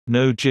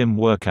No gym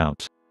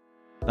workout.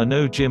 A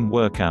no-gym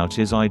workout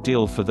is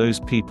ideal for those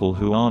people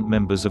who aren't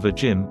members of a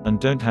gym and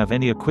don't have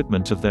any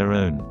equipment of their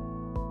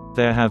own.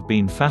 There have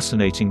been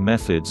fascinating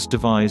methods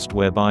devised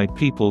whereby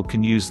people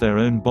can use their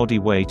own body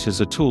weight as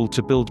a tool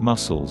to build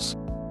muscles.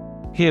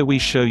 Here we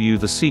show you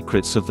the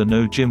secrets of the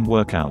no-gym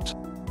workout.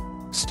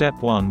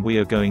 Step 1. We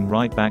are going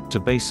right back to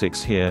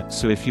basics here,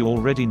 so if you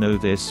already know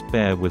this,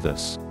 bear with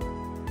us.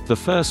 The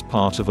first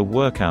part of a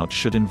workout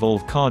should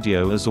involve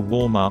cardio as a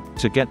warm-up,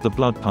 to get the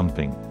blood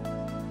pumping.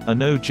 A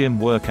no-gym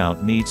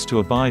workout needs to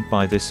abide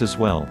by this as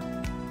well.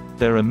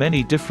 There are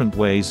many different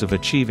ways of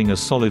achieving a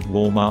solid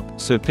warm-up,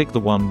 so pick the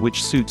one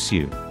which suits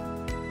you.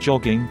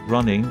 Jogging,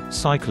 running,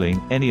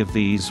 cycling, any of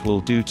these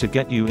will do to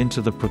get you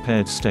into the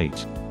prepared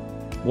state.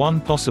 One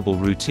possible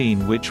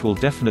routine which will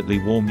definitely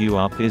warm you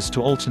up is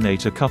to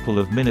alternate a couple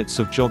of minutes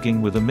of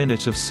jogging with a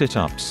minute of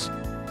sit-ups.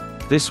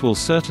 This will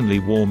certainly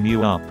warm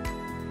you up.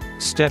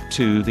 Step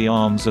 2. The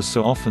arms are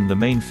so often the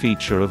main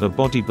feature of a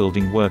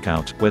bodybuilding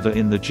workout, whether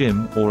in the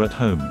gym or at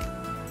home.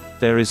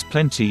 There is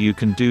plenty you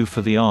can do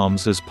for the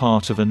arms as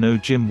part of a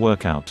no-gym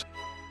workout.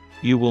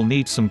 You will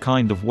need some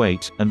kind of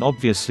weight, and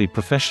obviously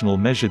professional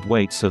measured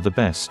weights are the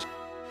best.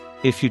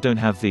 If you don't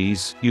have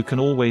these, you can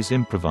always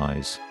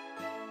improvise.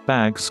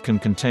 Bags can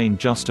contain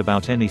just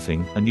about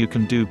anything, and you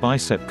can do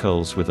bicep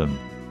curls with them.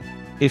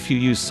 If you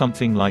use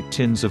something like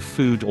tins of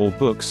food or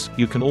books,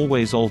 you can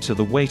always alter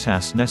the weight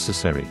as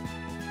necessary.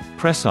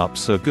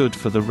 Press-ups are good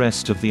for the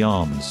rest of the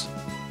arms.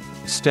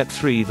 Step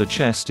 3. The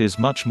chest is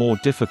much more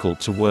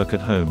difficult to work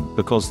at home,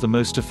 because the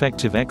most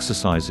effective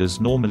exercises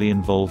normally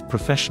involve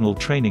professional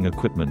training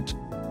equipment.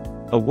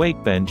 A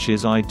weight bench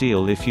is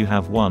ideal if you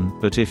have one,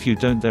 but if you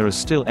don't, there are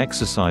still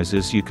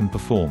exercises you can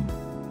perform.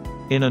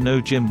 In a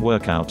no-gym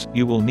workout,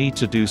 you will need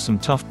to do some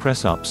tough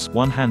press-ups,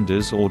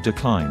 one-handers or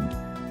declined.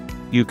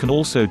 You can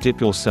also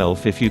dip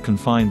yourself if you can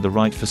find the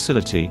right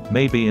facility,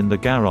 maybe in the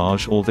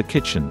garage or the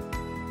kitchen.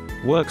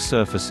 Work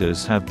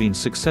surfaces have been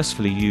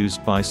successfully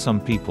used by some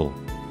people.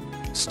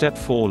 Step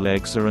 4.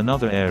 Legs are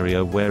another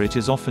area where it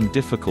is often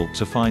difficult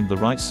to find the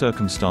right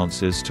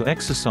circumstances to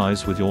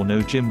exercise with your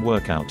no-gym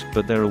workout,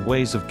 but there are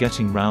ways of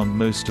getting round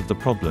most of the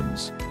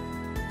problems.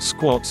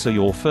 Squats are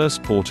your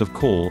first port of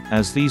call,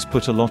 as these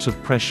put a lot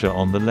of pressure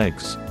on the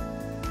legs.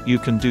 You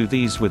can do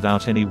these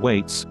without any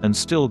weights, and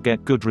still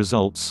get good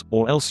results,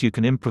 or else you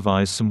can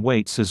improvise some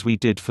weights as we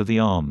did for the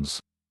arms.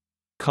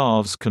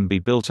 Calves can be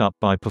built up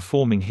by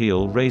performing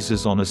heel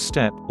raises on a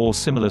step, or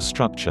similar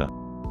structure.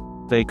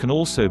 They can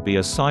also be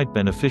a side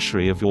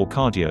beneficiary of your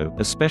cardio,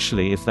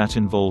 especially if that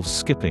involves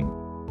skipping.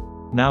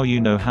 Now you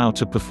know how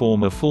to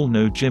perform a full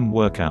no-gym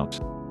workout.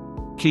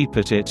 Keep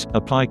at it,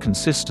 apply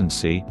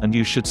consistency, and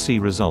you should see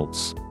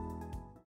results.